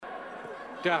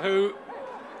Dahu,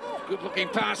 good looking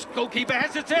pass, goalkeeper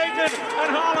hesitated,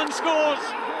 and Haaland scores.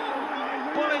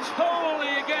 But it's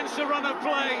wholly against the run of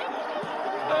play.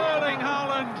 Erling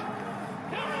Haaland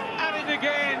at it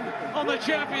again on the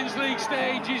Champions League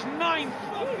stage. He's ninth,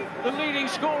 the leading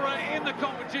scorer in the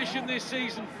competition this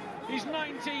season. He's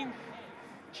 19th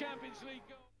Champions League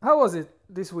goal. How was it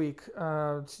this week?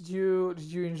 Did you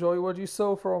enjoy what you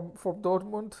saw from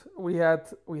Dortmund? We had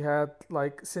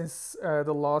like since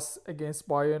the loss against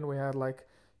Bayern, we had like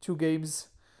 2 games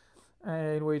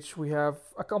in which we have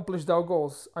accomplished our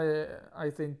goals.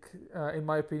 I think, in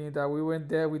my opinion, that we went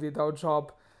there, we did our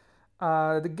job.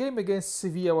 The game against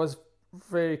Sevilla was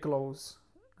very close.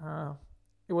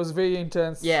 It was very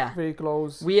intense. Yeah, very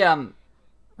close. We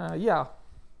yeah.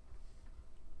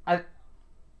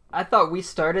 I thought we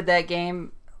started that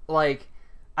game, like,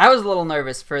 I was a little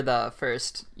nervous for the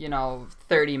first,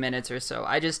 30 minutes or so.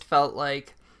 I just felt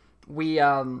like we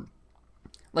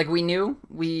knew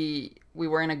we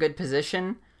were in a good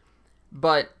position,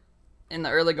 but in the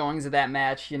early goings of that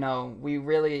match, we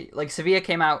really, like, Sevilla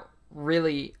came out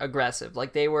really aggressive.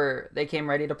 Like, they came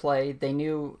ready to play. They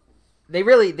knew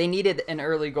they needed an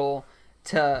early goal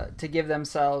to give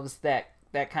themselves that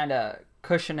kind of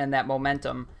cushion and that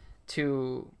momentum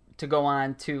to go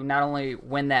on to not only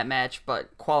win that match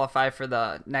but qualify for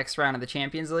the next round of the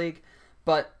Champions League.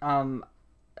 But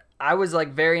I was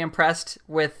like very impressed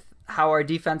with how our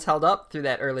defense held up through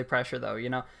that early pressure, though.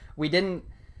 We didn't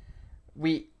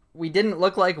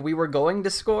look like we were going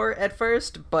to score at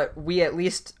first, but we at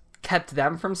least kept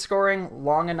them from scoring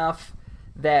long enough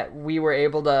that we were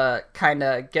able to kind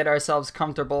of get ourselves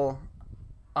comfortable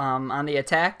on the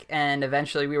attack, and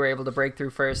eventually we were able to break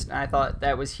through first, and I thought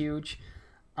that was huge.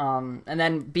 And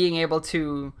then being able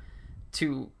to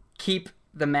keep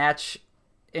the match,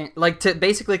 to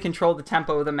basically control the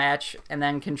tempo of the match, and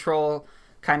then control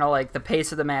kind of like the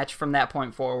pace of the match from that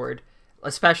point forward,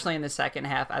 especially in the second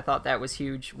half, I thought that was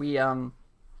huge. We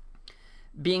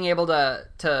being able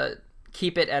to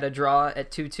keep it at a draw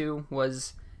at 2-2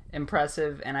 was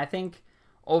impressive, and I think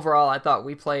overall I thought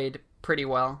we played pretty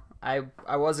well. I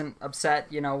wasn't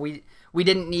upset. We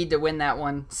didn't need to win that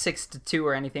one 6-2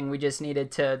 or anything. We just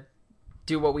needed to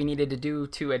do what we needed to do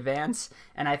to advance,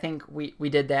 and I think we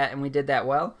did that, and we did that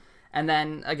well. And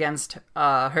then against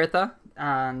Hertha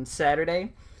on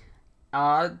Saturday,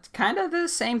 kind of the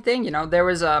same thing. There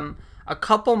was a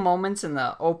couple moments in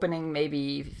the opening,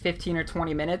 maybe 15 or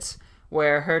 20 minutes,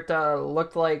 where Hertha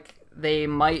looked like they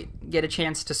might get a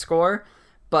chance to score,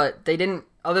 but they didn't.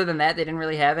 Other than that, they didn't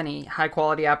really have any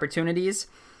high-quality opportunities.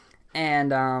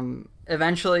 And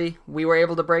eventually, we were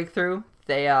able to break through.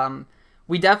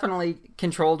 We definitely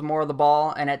controlled more of the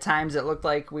ball, and at times it looked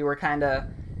like we were kind of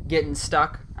getting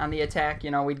stuck on the attack.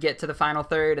 We'd get to the final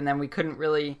third, and then we couldn't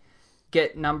really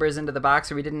get numbers into the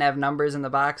box, or we didn't have numbers in the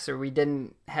box, or we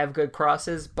didn't have good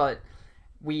crosses. But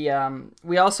we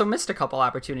also missed a couple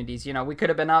opportunities. We could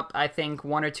have been up, I think,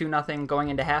 1 or 2-0 going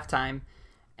into halftime,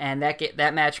 and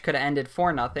that match could have ended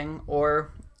 4-0,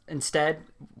 or instead,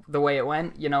 the way it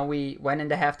went, we went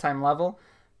into halftime level,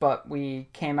 but we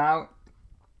came out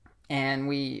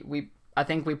and I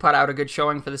think we put out a good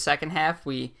showing for the second half.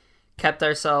 We kept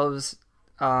ourselves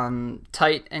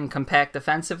tight and compact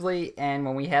defensively, and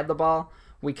when we had the ball,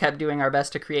 we kept doing our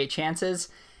best to create chances.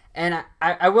 And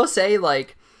I will say,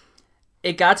 like,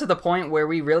 it got to the point where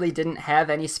we really didn't have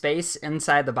any space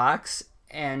inside the box,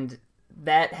 and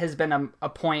that has been a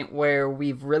point where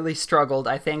we've really struggled,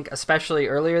 I think, especially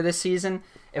earlier this season.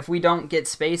 If we don't get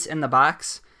space in the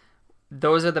box,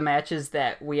 those are the matches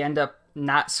that we end up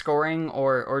not scoring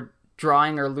or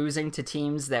drawing or losing to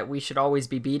teams that we should always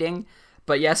be beating.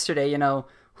 But yesterday,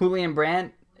 Julian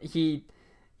Brandt, he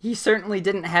certainly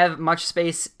didn't have much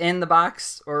space in the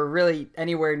box or really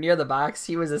anywhere near the box.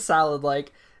 He was a solid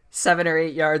 7 or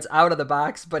 8 yards out of the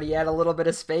box, but he had a little bit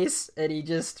of space, and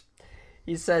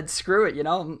he said, screw it,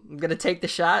 I'm going to take the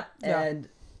shot, and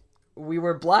we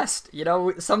were blessed.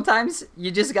 Sometimes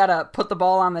you just got to put the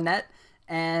ball on the net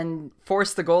and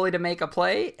force the goalie to make a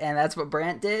play, and that's what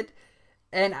Brandt did.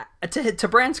 And to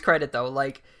Brandt's credit,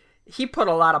 though, he put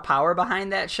a lot of power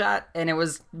behind that shot, and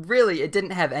it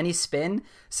didn't have any spin,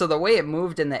 so the way it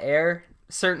moved in the air,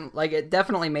 it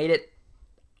definitely made it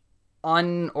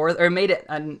made it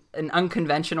an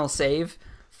unconventional save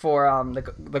for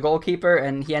the goalkeeper,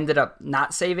 and he ended up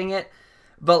not saving it.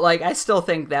 But I still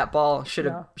think that ball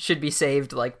should be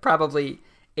saved probably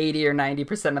 80 or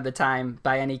 90% of the time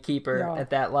by any keeper at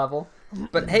that level.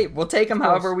 But hey, we'll take him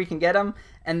however we can get him.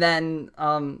 And then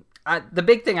the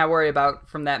big thing I worry about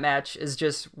from that match is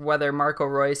just whether Marco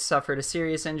Reus suffered a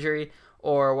serious injury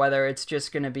or whether it's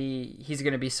just he's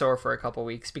going to be sore for a couple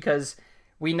weeks, because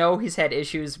We know he's had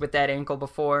issues with that ankle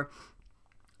before.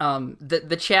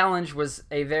 The challenge was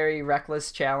a very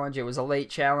reckless challenge. It was a late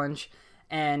challenge,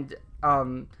 and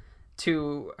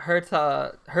to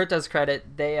Hertha's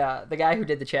credit, the guy who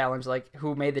did the challenge, like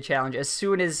who made the challenge, as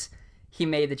soon as he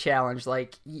made the challenge,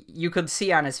 like you could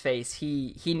see on his face,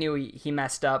 he knew he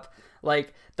messed up.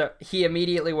 Like he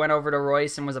immediately went over to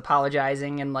Royce and was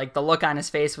apologizing, and like the look on his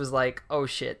face was like, oh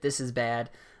shit, this is bad.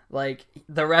 Like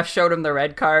the ref showed him the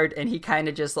red card, and he kind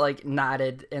of just like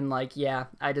nodded and like, yeah,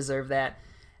 I deserve that.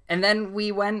 And then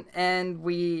we went and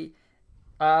we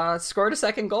scored a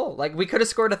second goal. Like we could have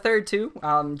scored a third too.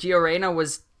 Gio Reyna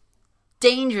was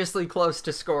dangerously close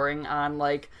to scoring on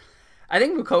like, I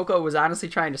think Moukoko was honestly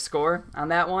trying to score on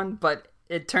that one, but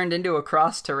it turned into a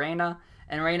cross to Reyna,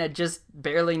 and Reyna just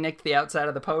barely nicked the outside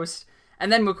of the post. And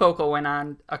then Moukoko went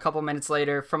on a couple minutes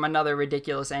later from another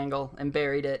ridiculous angle and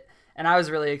buried it. And I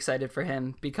was really excited for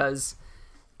him because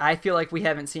I feel like we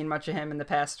haven't seen much of him in the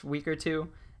past week or two.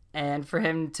 And for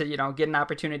him to, get an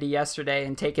opportunity yesterday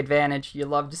and take advantage, you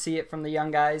love to see it from the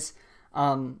young guys.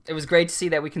 It was great to see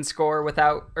that we can score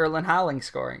without Erling Haaland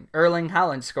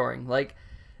scoring. Like,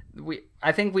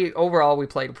 I think we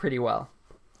played pretty well.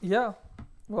 Yeah,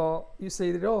 well, you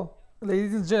said it all.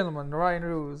 Ladies and gentlemen, Ryan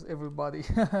Roos, everybody.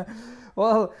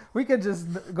 Well, we can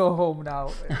just go home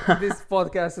now. This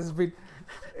podcast has been...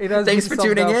 Thanks for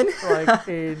tuning in. Like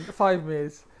in 5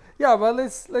 minutes. Yeah, but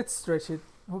let's stretch it.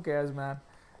 Who cares, man?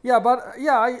 Yeah, but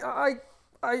yeah,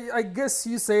 I guess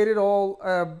you said it all.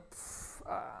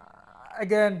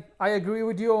 Again, I agree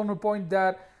with you on the point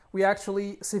that we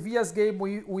actually Sevilla's game.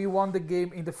 We won the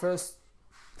game in the first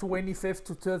 25th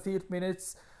to 30th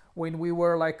minutes when we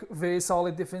were like very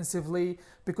solid defensively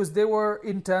because they were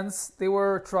intense. They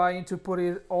were trying to put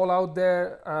it all out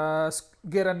there,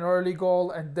 get an early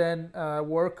goal, and then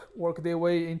work their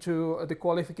way into the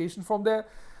qualification from there.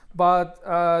 But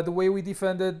the way we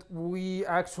defended, we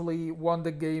actually won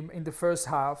the game in the first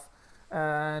half.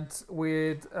 And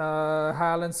with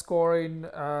Haaland scoring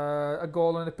a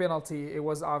goal and a penalty, it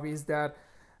was obvious that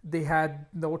they had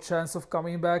no chance of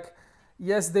coming back.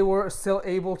 Yes, they were still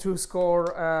able to score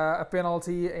a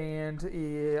penalty and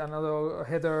another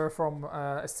header from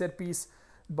a set piece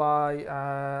by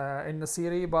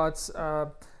En-Nesyri, but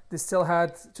they still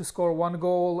had to score one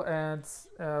goal, and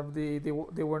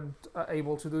they weren't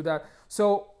able to do that.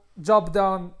 So, job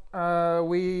done.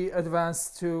 We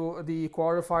advanced to the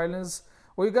quarterfinals.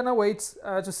 We're gonna wait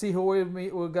to see who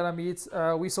we're gonna meet.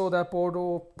 We saw that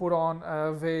Porto put on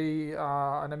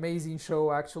an amazing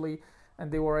show actually, and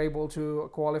they were able to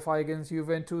qualify against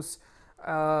Juventus.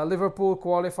 Liverpool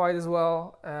qualified as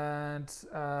well, and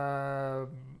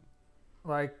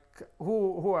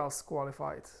who else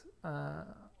qualified?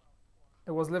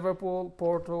 It was Liverpool,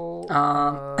 Porto,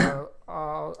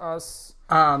 us.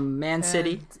 Man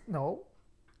City. No,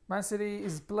 Man City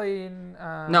is playing.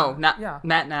 No, not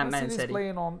Man City. City Is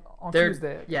playing on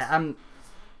Tuesday.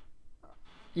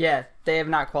 Yeah, they have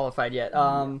not qualified yet.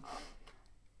 I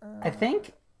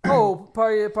think. Oh,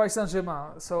 Paris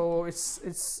Saint-Germain. So it's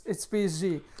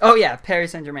PSG. Oh yeah,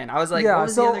 Paris Saint-Germain. I was like, yeah. what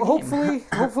was So the other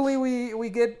hopefully we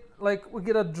get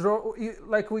a draw,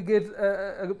 like we get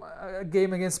a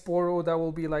game against Porto that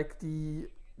will be like the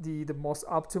most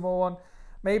optimal one.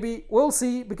 Maybe we'll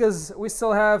see because we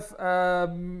still have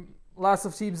lots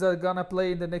of teams that are gonna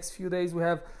play in the next few days. We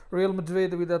have Real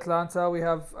Madrid with Atlanta, we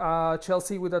have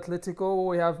Chelsea with Atletico,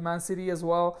 we have Man City as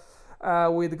well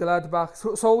with Gladbach.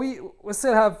 So we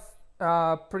still have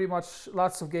pretty much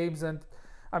lots of games, and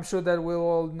I'm sure that we'll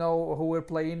all know who we're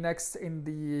playing next in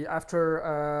the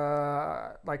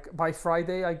after by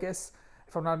Friday, I guess,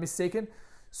 if I'm not mistaken.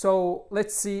 So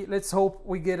let's see. Let's hope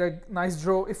we get a nice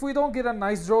draw. If we don't get a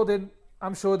nice draw, then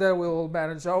I'm sure that we'll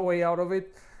manage our way out of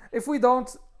it. If we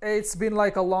don't, it's been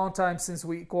like a long time since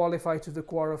we qualified to the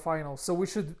quarterfinals. So we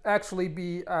should actually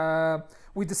be,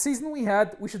 with the season we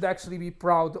had, we should actually be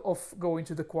proud of going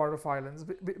to the quarterfinals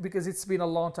because it's been a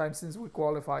long time since we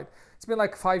qualified. It's been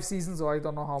like 5 seasons, or I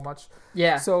don't know how much.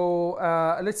 Yeah. So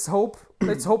let's hope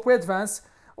we advance.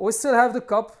 We still have the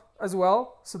cup as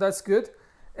well, so that's good.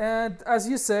 And as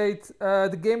you said,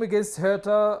 the game against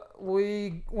Hertha,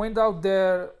 we went out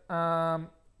there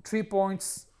 3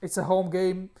 points. It's a home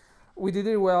game. We did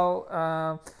it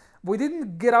well. We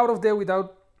didn't get out of there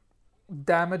without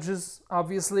damages,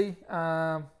 obviously.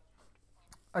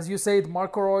 As you said,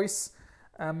 Marco Reus,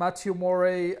 Matthew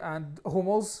Morey, and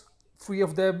Hummels, 3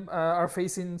 of them are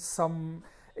facing some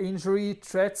injury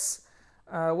threats.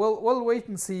 We'll wait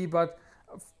and see, but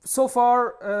so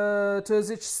far,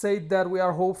 Terzić said that we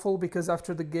are hopeful because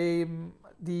after the game,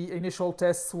 the initial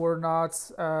tests were not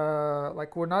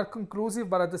conclusive,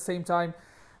 but at the same time,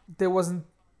 there wasn't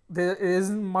there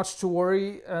isn't much to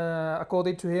worry,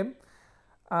 according to him.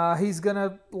 He's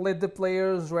gonna let the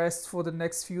players rest for the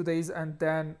next few days, and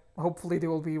then hopefully they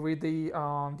will be ready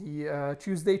on the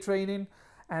Tuesday training,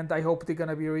 and I hope they're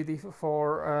gonna be ready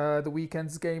for the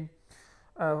weekend's game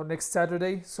next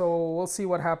Saturday. So we'll see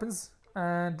what happens.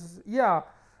 And yeah,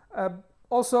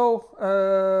 also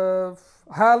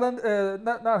Haaland,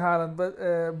 not Haaland, but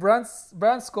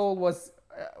Brandt's goal was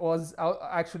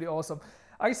actually awesome.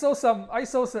 I saw some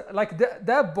like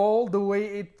that ball, the way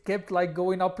it kept like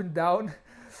going up and down.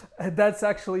 That's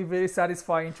actually very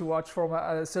satisfying to watch from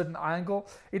a certain angle.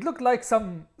 It looked like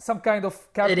some kind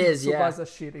of Captain Tsubasa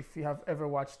shit. If you have ever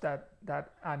watched that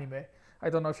anime, I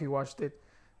don't know if you watched it.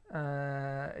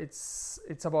 It's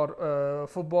about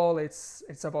football. It's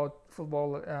about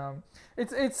football.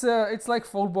 It's like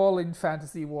football in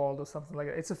fantasy world or something like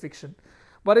that. It's a fiction,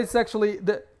 but it's actually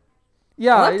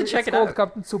I'll have to check it called out.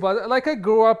 Captain Tsubasa. Like I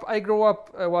grew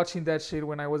up watching that shit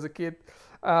when I was a kid.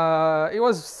 It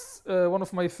was one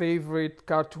of my favorite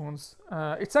cartoons.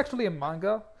 It's actually a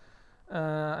manga,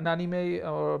 an anime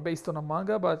or based on a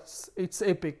manga, but it's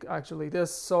epic actually.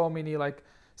 There's so many like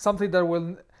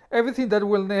everything that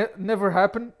will never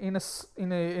happen in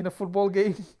a football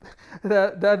game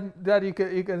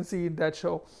that you can see in that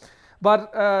show.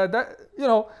 But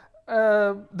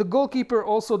the goalkeeper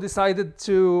also decided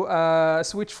to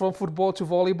switch from football to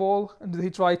volleyball, and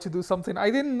he tried to do something. I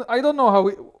don't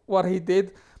know what he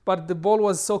did, but the ball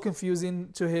was so confusing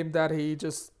to him that he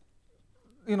just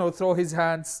throw his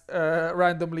hands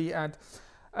randomly, and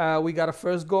we got a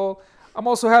first goal. I'm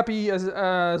also happy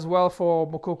as well for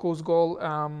Mokoko's goal.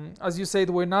 As you said,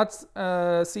 we're not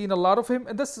seeing a lot of him,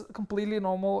 and that's completely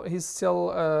normal. He's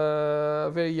still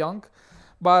very young,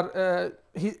 but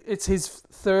it's his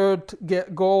third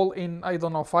goal in, I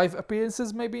don't know, 5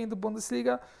 appearances maybe in the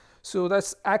Bundesliga. So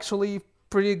that's actually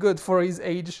pretty good for his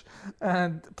age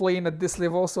and playing at this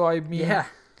level. So I mean,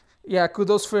 yeah,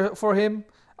 kudos for him.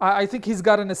 I think he's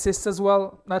got an assist as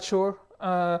well. Not sure.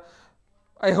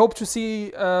 I hope to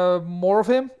see more of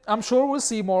him. I'm sure we'll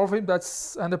see more of him.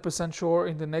 That's 100% sure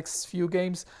in the next few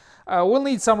games. We'll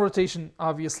need some rotation,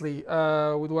 obviously,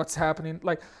 with what's happening.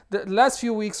 Like, the last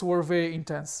few weeks were very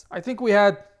intense. I think we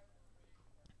had,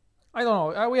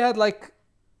 like,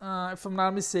 if I'm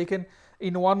not mistaken,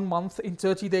 in 1 month, in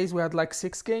 30 days, we had like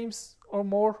 6 games or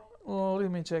more. Let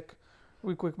me check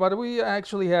real quick. But we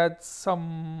actually had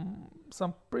some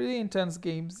pretty intense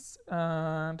games,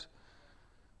 and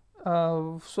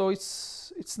so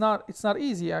it's not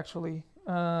easy actually.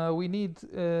 We need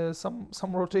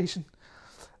some rotation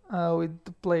with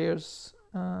the players.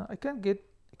 I can't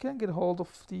get hold of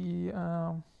the.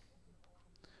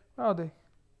 Where are they?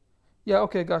 Yeah,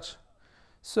 okay, gotcha.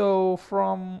 So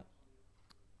from.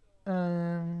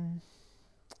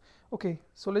 Okay,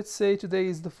 so let's say today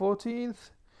is the 14th.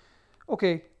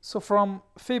 Okay, so from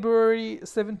February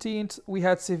 17th we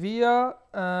had Sevilla,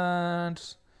 and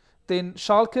then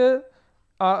Schalke,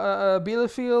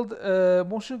 Bielefeld,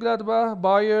 Mönchengladbach,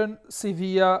 Bayern,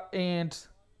 Sevilla,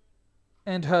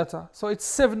 and Hertha. So it's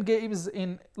 7 games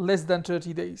in less than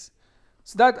 30 days.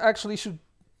 So that actually should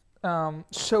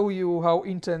show you how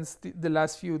intense the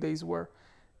last few days were.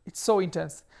 It's so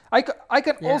intense. I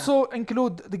can also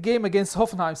include the game against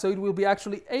Hoffenheim, so it will be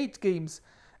actually 8 games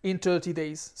in 30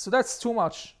 days. So that's too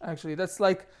much actually. That's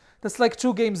like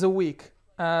 2 games a week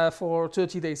for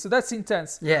 30 days. So that's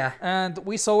intense. Yeah. And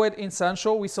we saw it in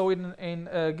Sancho. We saw it in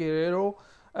Guerrero.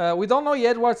 We don't know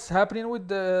yet what's happening with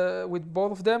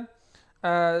both of them.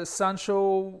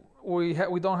 Sancho, we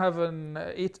don't have an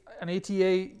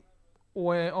ETA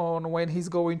when he's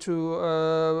going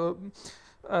to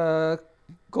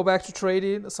go back to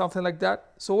trading, something like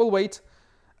that. So we'll wait.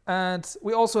 And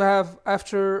we also have,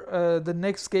 after the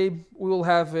next game, we will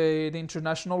have an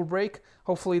international break.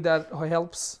 Hopefully that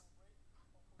helps.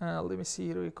 Let me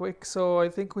see real quick. So I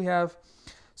think we'll have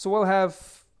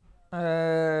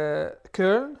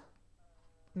Köln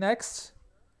next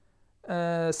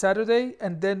Saturday,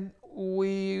 and then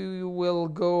we will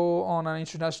go on an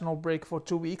international break for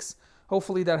 2 weeks.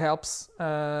 Hopefully that helps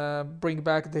bring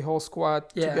back the whole squad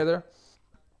together.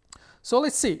 So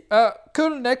let's see.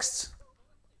 Köln next.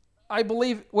 I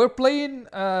believe we're playing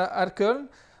at Köln,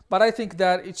 but I think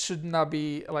that it should not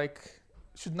be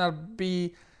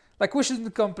we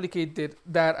shouldn't complicate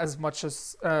that as much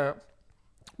as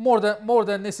more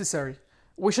than necessary.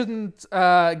 We shouldn't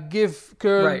give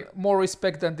Köln more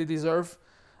respect than they deserve.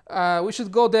 We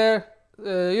should go there,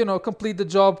 complete the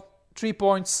job, 3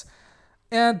 points,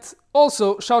 and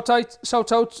also shout out.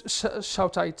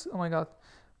 Oh my God,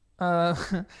 Uh,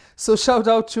 so shout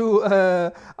out to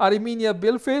Arminia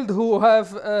Bielefeld, who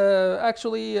have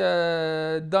actually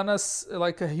done us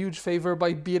like a huge favor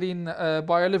by beating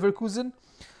Bayer Leverkusen,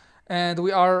 and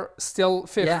we are still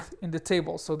fifth in the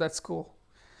table. So that's cool.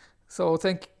 So we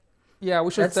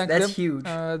should thank them. That's huge.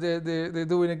 They're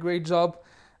doing a great job.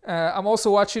 I'm also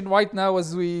watching right now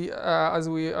as we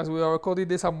are recording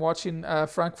this. I'm watching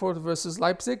Frankfurt versus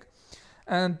Leipzig.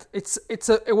 And it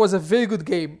was a very good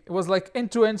game. It was like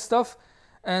end-to-end stuff,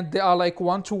 and they are like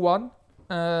 1-1,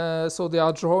 so they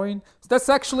are drawing. So that's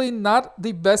actually not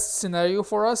the best scenario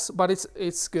for us, but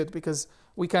it's good because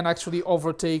we can actually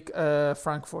overtake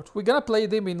Frankfurt. We're gonna play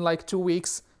them in like 2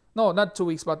 weeks. No, not 2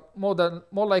 weeks, but more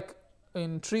like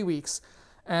in 3 weeks,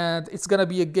 and it's gonna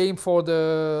be a game for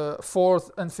the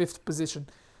 4th and 5th position.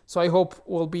 So I hope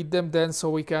we'll beat them then, so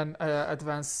we can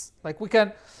advance.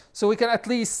 So we can at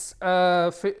least,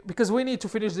 because we need to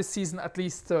finish this season at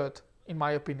least 3rd, in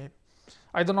my opinion.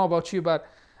 I don't know about you, but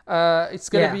it's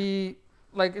gonna be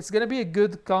a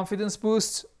good confidence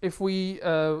boost if we,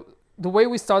 the way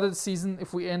we started the season.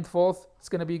 If we end 4th, it's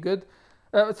gonna be good.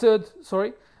 3rd,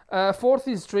 sorry. 4th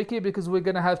is tricky because we're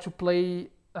gonna have to play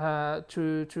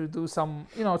to do some,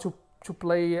 to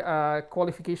play a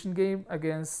qualification game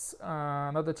against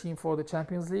another team for the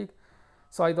Champions League.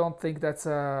 So I don't think that's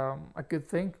a good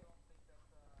thing.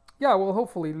 Yeah, well,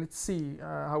 hopefully, let's see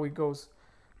how it goes.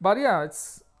 But yeah,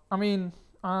 it's,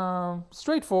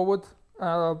 straightforward.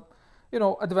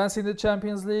 Advancing the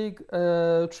Champions League,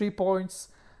 3 points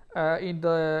in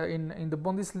the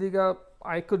Bundesliga.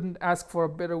 I couldn't ask for a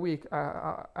better week.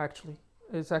 Actually,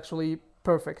 it's actually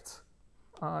perfect.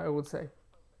 I would say.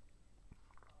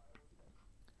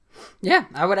 Yeah,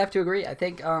 I would have to agree. I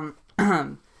think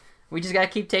we just got to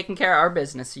keep taking care of our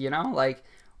business, Like,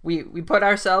 we put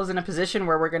ourselves in a position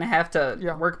where we're going to have to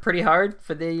work pretty hard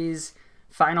for these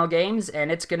final games,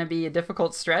 and it's going to be a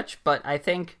difficult stretch, but I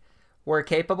think we're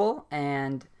capable,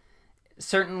 and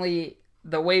certainly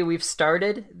the way we've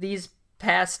started these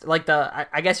past,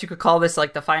 I guess you could call this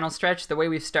like the final stretch, the way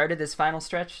we've started this final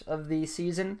stretch of the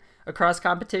season across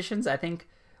competitions, I think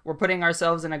we're putting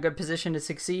ourselves in a good position to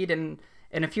succeed in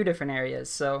a few different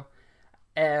areas. So,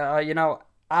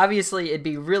 obviously it'd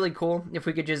be really cool if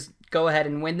we could just go ahead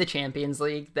and win the Champions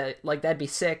League. That'd be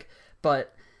sick,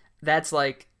 but that's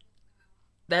going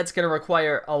to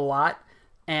require a lot,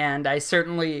 and I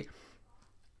certainly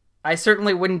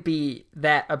wouldn't be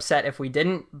that upset if we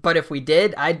didn't, but if we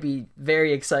did, I'd be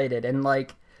very excited. And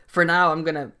for now, I'm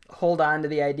going to hold on to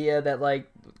the idea that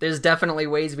there's definitely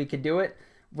ways we could do it.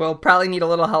 We'll probably need a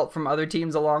little help from other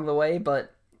teams along the way,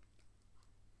 but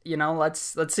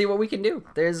let's see what we can do.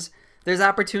 There's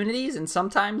opportunities, and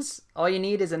sometimes all you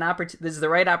need is the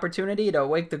right opportunity to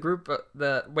wake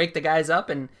the guys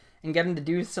up and get them to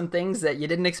do some things that you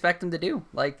didn't expect them to do.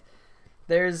 I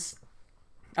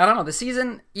don't know, the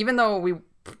season, even though we're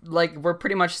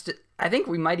pretty much I think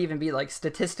we might even be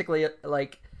statistically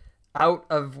out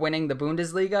of winning the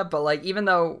Bundesliga, but even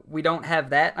though we don't have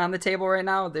that on the table right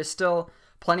now, there's still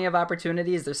plenty of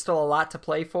opportunities. There's still a lot to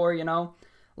play for, I'd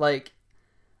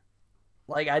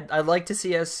like to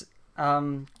see us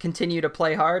continue to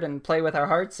play hard and play with our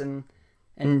hearts and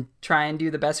try and do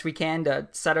the best we can to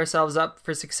set ourselves up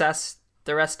for success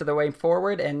the rest of the way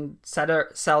forward and set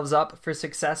ourselves up for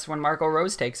success when Marco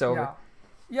Rose takes over.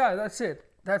 Yeah, that's it.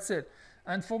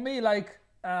 And for me,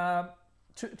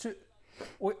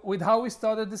 with how we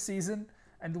started the season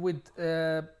and with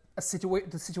the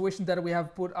situation that we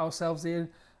have put ourselves in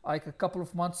a couple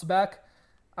of months back,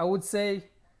 I would say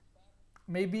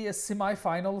maybe a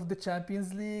semi-final of the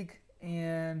Champions League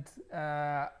and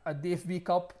a DFB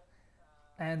Cup,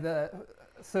 and the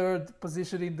 3rd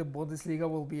position in the Bundesliga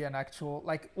will be an actual,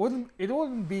 it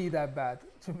wouldn't be that bad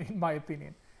to me, in my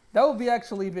opinion. That would be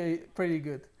actually pretty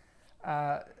good.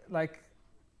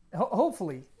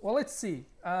 Hopefully. Well, let's see.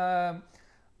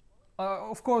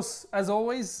 Of course, as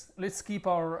always, let's keep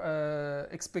our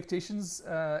expectations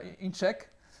in check.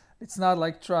 It's not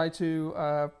try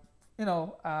to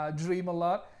dream a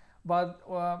lot, but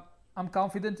I'm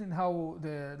confident in how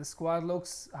the squad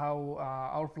looks, how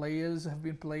our players have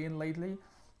been playing lately,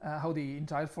 how the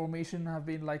entire formation have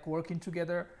been working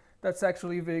together. That's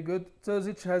actually very good.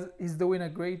 Terzić is doing a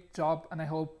great job, and I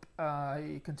hope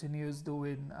he continues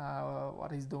doing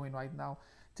what he's doing right now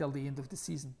till the end of the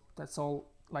season. That's all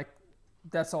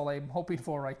I'm hoping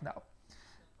for right now.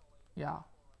 Yeah.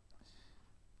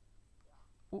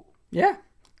 Yeah.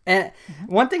 And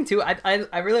one thing too,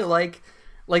 I really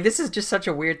like this is just such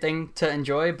a weird thing to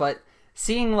enjoy, but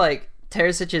seeing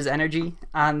Terzic's energy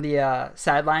on the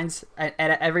sidelines at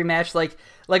every match. Like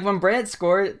when Brandt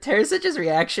scored, Terzic's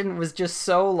reaction was just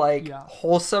so like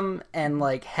wholesome and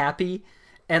like happy,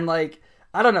 and like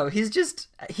I don't know.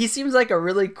 He seems like a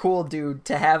really cool dude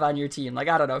to have on your team. Like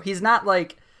I don't know. He's not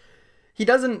like he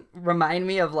doesn't remind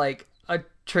me of like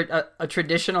a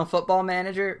traditional football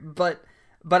manager, but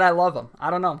I love him. I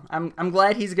don't know. I'm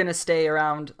glad he's gonna stay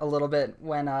around a little bit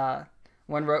when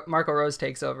Marco Rose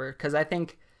takes over, because I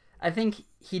think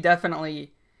he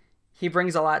definitely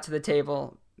brings a lot to the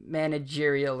table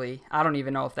managerially. I don't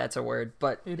even know if that's a word,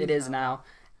 but it is now.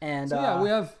 And so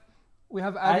yeah, we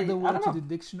have added the word to the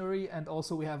dictionary, and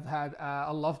also we have had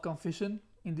a love confession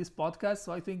in this podcast.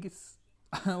 So I think it's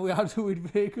we are doing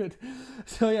very good.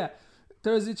 So yeah,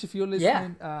 Terzić, if you're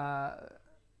listening,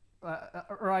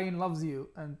 Ryan loves you,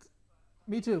 and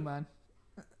me too, man.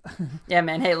 Yeah,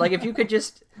 man. Hey, like if you could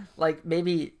just like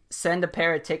maybe send a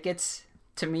pair of tickets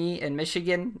to me in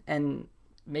Michigan and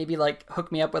maybe like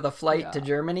hook me up with a flight to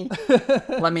Germany,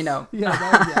 let me know. Yeah,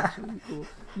 that would be actually cool.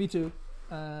 Me too.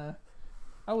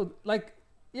 I would like,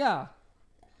 yeah.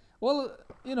 Well,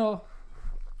 you know.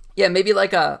 Yeah, maybe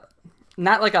like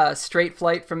not like a straight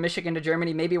flight from Michigan to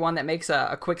Germany, maybe one that makes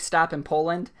a quick stop in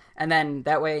Poland, and then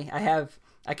that way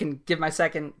I can give my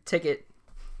second ticket,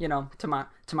 you know, to my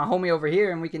homie over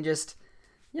here, and we can just,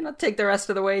 you know, take the rest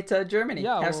of the way to Germany.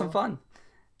 Have some fun.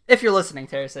 If you're listening,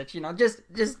 Terzić, you know, just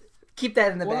keep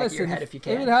that in the back of your head if you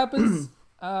can. If it happens,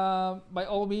 by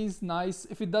all means, nice.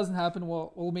 If it doesn't happen,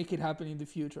 we'll make it happen in the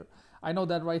future. I know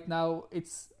that right now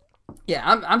it's. Yeah,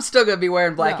 I'm still gonna be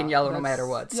wearing black and yellow no matter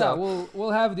what. So yeah,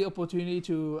 we'll have the opportunity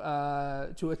to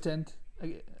attend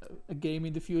a game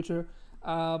in the future.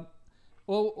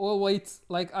 We'll wait.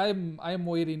 Like I'm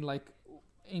waiting like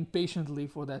impatiently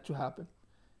for that to happen.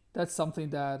 That's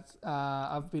something that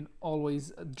I've been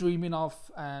always dreaming of,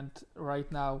 and right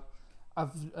now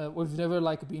we've never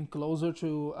like been closer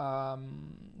to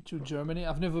Germany.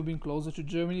 I've never been closer to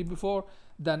Germany before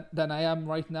than I am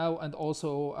right now, and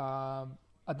also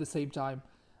at the same time,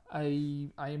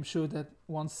 I am sure that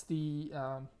once the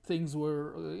things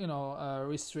were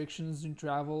restrictions in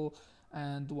travel,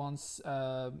 and once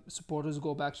supporters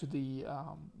go back to the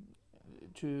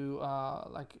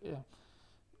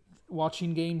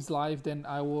watching games live, then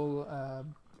I will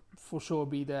for sure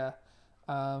be there.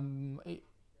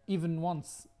 Even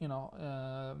once,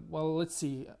 well, let's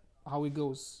see how it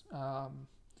goes.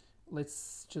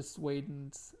 Let's just wait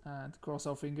and cross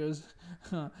our fingers.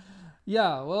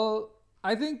 Yeah, well,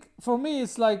 I think for me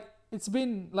it's like it's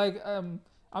been like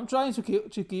I'm trying to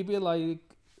keep it like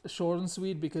short and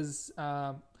sweet, because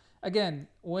again,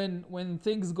 when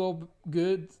things go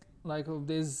good, like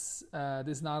there's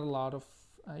not a lot of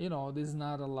there's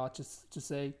not a lot to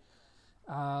say.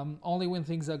 Only when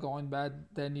things are going bad,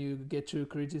 then you get to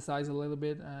criticize a little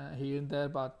bit here and there.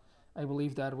 But I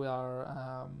believe that we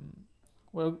are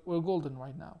we're golden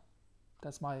right now.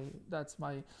 That's my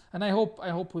and I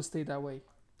hope we stay that way,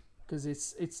 because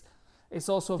it's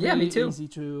also very easy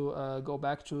to go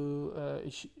back to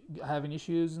having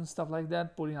issues and stuff like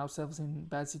that, putting ourselves in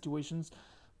bad situations.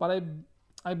 But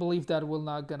I believe that we're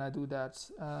not gonna do that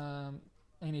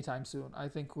anytime soon. I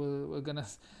think we're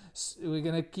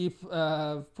gonna keep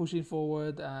pushing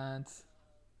forward, and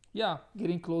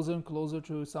getting closer and closer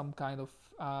to some kind of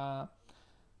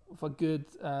a good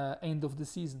end of the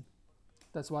season.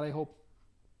 That's what I hope.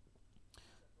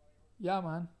 Yeah,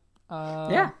 man.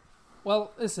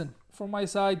 Well, listen, from my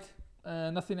side,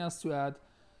 nothing else to add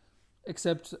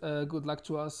except good luck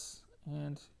to us.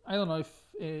 And I don't know if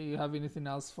you have anything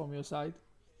else from your side.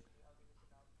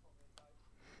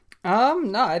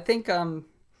 No, I think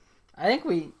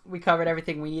we covered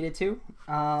everything we needed to.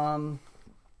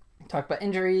 Talk about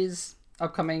injuries,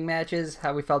 upcoming matches,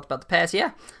 how we felt about the past.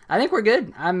 Yeah, I think we're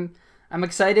good. I'm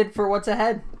excited for what's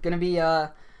ahead. Gonna be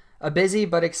a busy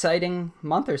but exciting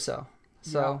month or so.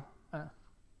 So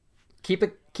keep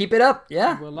it up.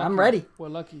 Yeah, I'm ready. We're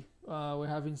lucky. We're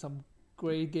having some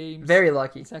great games. Very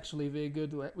lucky. It's actually very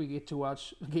good. We get to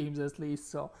watch games at least,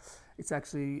 so it's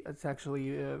actually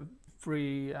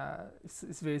free.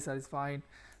 It's very satisfying.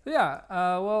 So yeah.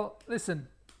 Well, listen.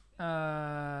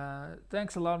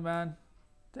 Thanks a lot, man.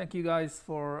 Thank you guys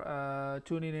for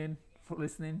tuning in, for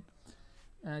listening,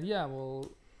 and yeah,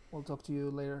 we'll talk to you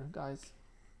later, guys.